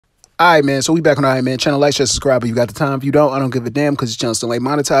Alright, man, so we back on our man channel. Like, share, subscribe if you got the time. If you don't, I don't give a damn because this channel still ain't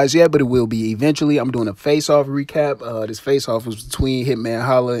monetized yet, but it will be eventually. I'm doing a Faceoff recap. This Faceoff was between Hitman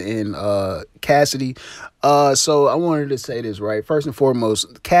Holla and Cassidy. So I wanted to say this, right? First and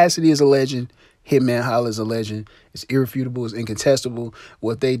foremost, Cassidy is a legend. Hitman Holla is a legend. It's irrefutable. It's incontestable.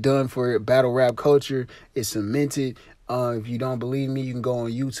 What they done for battle rap culture is cemented. If you don't believe me, you can go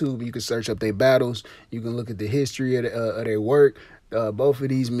on YouTube. You can search up their battles. You can look at the history of their work. Both of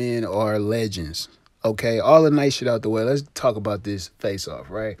these men are legends. Okay, all the nice shit out the way. Let's talk about this face-off,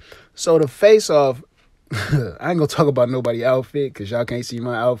 right? So the face-off, I ain't gonna talk about nobody outfit because y'all can't see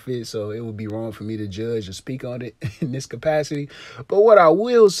my outfit, so it would be wrong for me to judge or speak on it in this capacity. But what I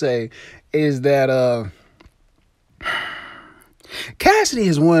will say is that Cassidy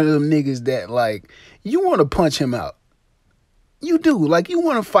is one of them niggas that, like, you want to punch him out. You do. Like, you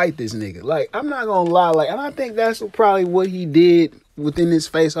want to fight this nigga. Like, I'm not going to lie. Like, and I think that's probably what he did within this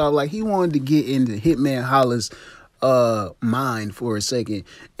face-off. Like, he wanted to get into Hitman Holla's mind for a second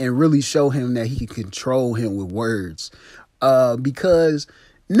and really show him that he could control him with words. Because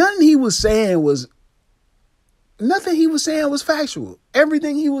nothing he was saying was factual.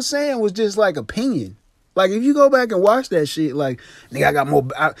 Everything he was saying was just like opinion. Like, if you go back and watch that shit, like, nigga, I got more,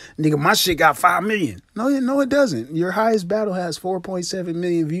 nigga, my shit got 5 million. No, it doesn't. Your highest battle has 4.7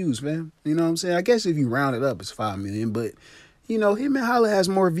 million views, man. You know what I'm saying? I guess if you round it up, it's 5 million. But, you know, Hitman Holla has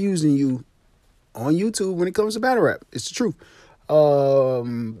more views than you on YouTube when it comes to battle rap. It's the truth.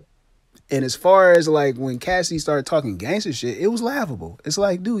 And as far as, like, when Cassidy started talking gangster shit, it was laughable. It's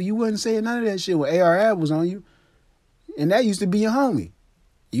like, dude, you wasn't saying none of that shit when AR Ab was on you. And that used to be your homie.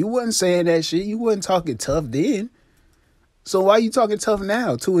 You wasn't saying that shit. You wasn't talking tough then. So why you talking tough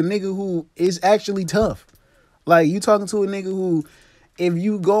now to a nigga who is actually tough? Like, you talking to a nigga who, if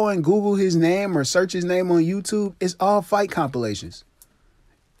you go and Google his name or search his name on YouTube, it's all fight compilations.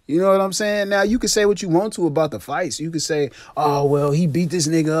 You know what I'm saying? Now, you can say what you want to about the fights. You could say, oh, well, he beat this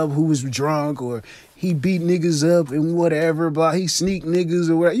nigga up who was drunk, or he beat niggas up and whatever, but he sneaked niggas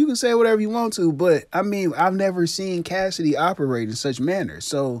or whatever. You can say whatever you want to, but, I mean, I've never seen Cassidy operate in such manner.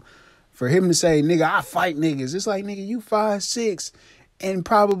 So, for him to say, nigga, I fight niggas, it's like, nigga, you 5'6" and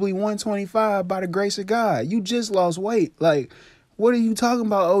probably 125 by the grace of God. You just lost weight. Like, what are you talking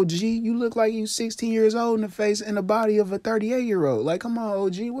about, OG? You look like you 16 years old in the face and the body of a 38-year-old. Like, come on,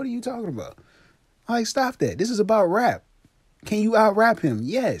 OG, what are you talking about? Like, stop that. This is about rap. Can you out-rap him?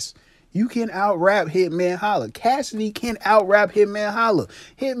 Yes. You can out-rap Hitman Holla. Cassidy can out-rap Hitman Holla.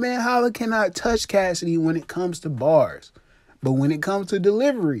 Hitman Holla cannot touch Cassidy when it comes to bars. But when it comes to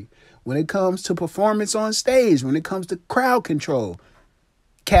delivery, when it comes to performance on stage, when it comes to crowd control,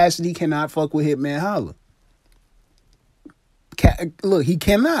 Cassidy cannot fuck with Hitman Holla. Look, he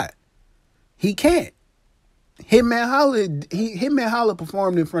cannot. He can't. Hitman Holla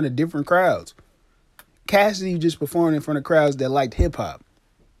performed in front of different crowds. Cassidy just performed in front of crowds that liked hip-hop.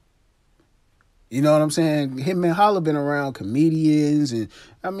 You know what I'm saying? Hitman Holla been around comedians, and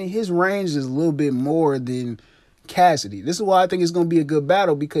I mean, his range is a little bit more than Cassidy. This is why I think it's going to be a good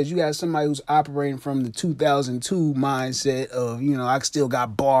battle, because you got somebody who's operating from the 2002 mindset of, you know, I still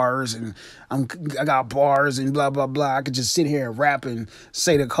got bars and I got bars and blah, blah, blah. I could just sit here and rap and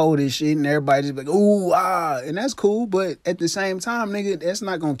say the coldest shit and everybody just be like, ooh, ah, and that's cool. But at the same time, nigga, that's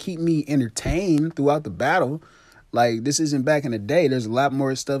not going to keep me entertained throughout the battle. Like, this isn't back in the day. There's a lot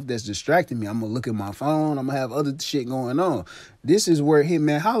more stuff that's distracting me. I'm going to look at my phone. I'm going to have other shit going on. This is where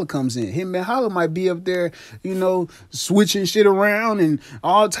Hitman Holla comes in. Hitman Holla might be up there, you know, switching shit around and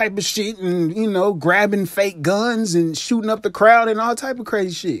all type of shit and, you know, grabbing fake guns and shooting up the crowd and all type of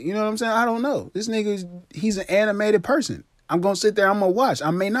crazy shit. You know what I'm saying? I don't know. This nigga, he's an animated person. I'm going to sit there, I'm going to watch.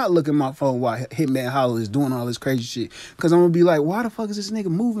 I may not look at my phone while Hitman Holla is doing all this crazy shit, because I'm going to be like, why the fuck is this nigga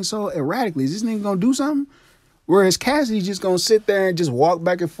moving so erratically? Is this nigga going to do something? Whereas Cassidy just gonna sit there and just walk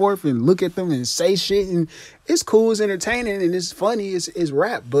back and forth and look at them and say shit, and it's cool, it's entertaining, and it's funny, it's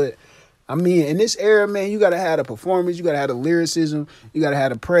rap. But I mean, in this era, man, you gotta have the performance, you gotta have the lyricism, you gotta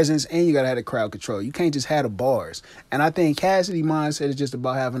have the presence, and you gotta have the crowd control. You can't just have the bars. And I think Cassidy's mindset is just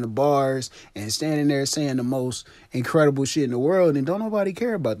about having the bars and standing there saying the most incredible shit in the world, and don't nobody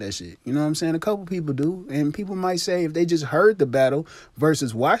care about that shit. You know what I'm saying? A couple people do, and people might say if they just heard the battle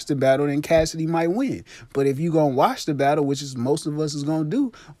versus watched the battle, then Cassidy might win. But if you gonna watch the battle, which is most of us is gonna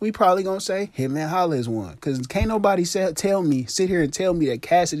do, we probably gonna say Hitman Holla is won, because can't nobody sit here and tell me that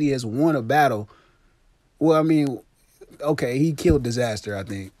Cassidy has won a battle. Well, I mean, okay, he killed Disaster, I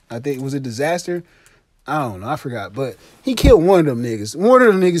think. Was it Disaster? I don't know, I forgot. But he killed one of them niggas. One of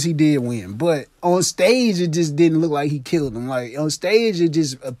them niggas he did win. But on stage, it just didn't look like he killed him. Like, on stage, it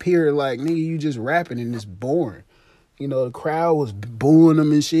just appeared like, nigga, you just rapping and it's boring. You know, the crowd was booing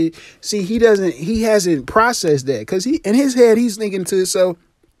him and shit. See, he hasn't processed that, because in his head, he's thinking to himself,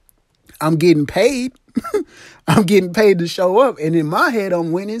 I'm getting paid. I'm getting paid to show up. And in my head,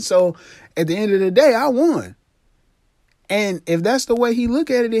 I'm winning. So at the end of the day, I won. And if that's the way he look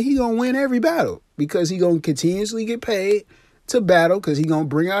at it, then he going to win every battle, because he going to continuously get paid to battle, because he going to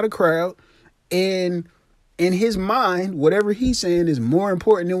bring out a crowd. And in his mind, whatever he's saying is more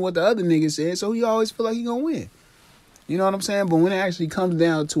important than what the other nigga said. So he always feel like he going to win. You know what I'm saying? But when it actually comes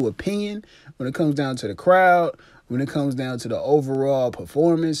down to opinion, when it comes down to the crowd, when it comes down to the overall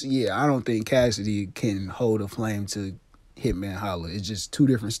performance, yeah, I don't think Cassidy can hold a flame to Hitman Holla. It's just two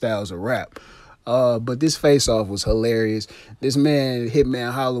different styles of rap. But this face-off was hilarious. This man,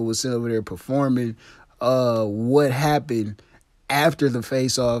 Hitman Holla, was over there performing what happened after the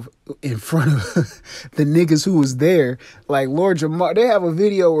face-off in front of the niggas who was there. Like Lord Jamar, they have a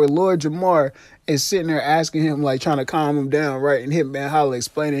video where Lord Jamar is sitting there asking him, like trying to calm him down, right? And Hitman Holla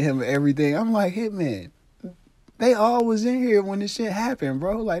explaining to him everything. I'm like, Hitman, they all was in here when this shit happened,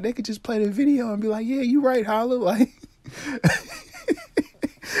 bro. Like, they could just play the video and be like, yeah, you right, Holla. Like,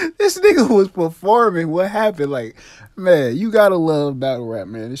 this nigga was performing what happened. Like, man, you gotta love battle rap,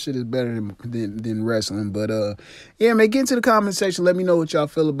 man. This shit is better than wrestling. But yeah, man, get into the comment section. Let me know what y'all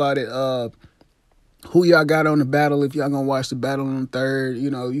feel about it. Who y'all got on the battle? If y'all gonna watch the battle on 3rd,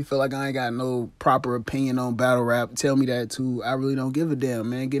 you know, you feel like I ain't got no proper opinion on battle rap, tell me that too. I really don't give a damn,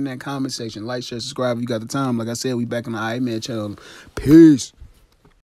 man. Get in that comment section. Like, share, subscribe if you got the time. Like I said, we back on the Hitman channel. Peace.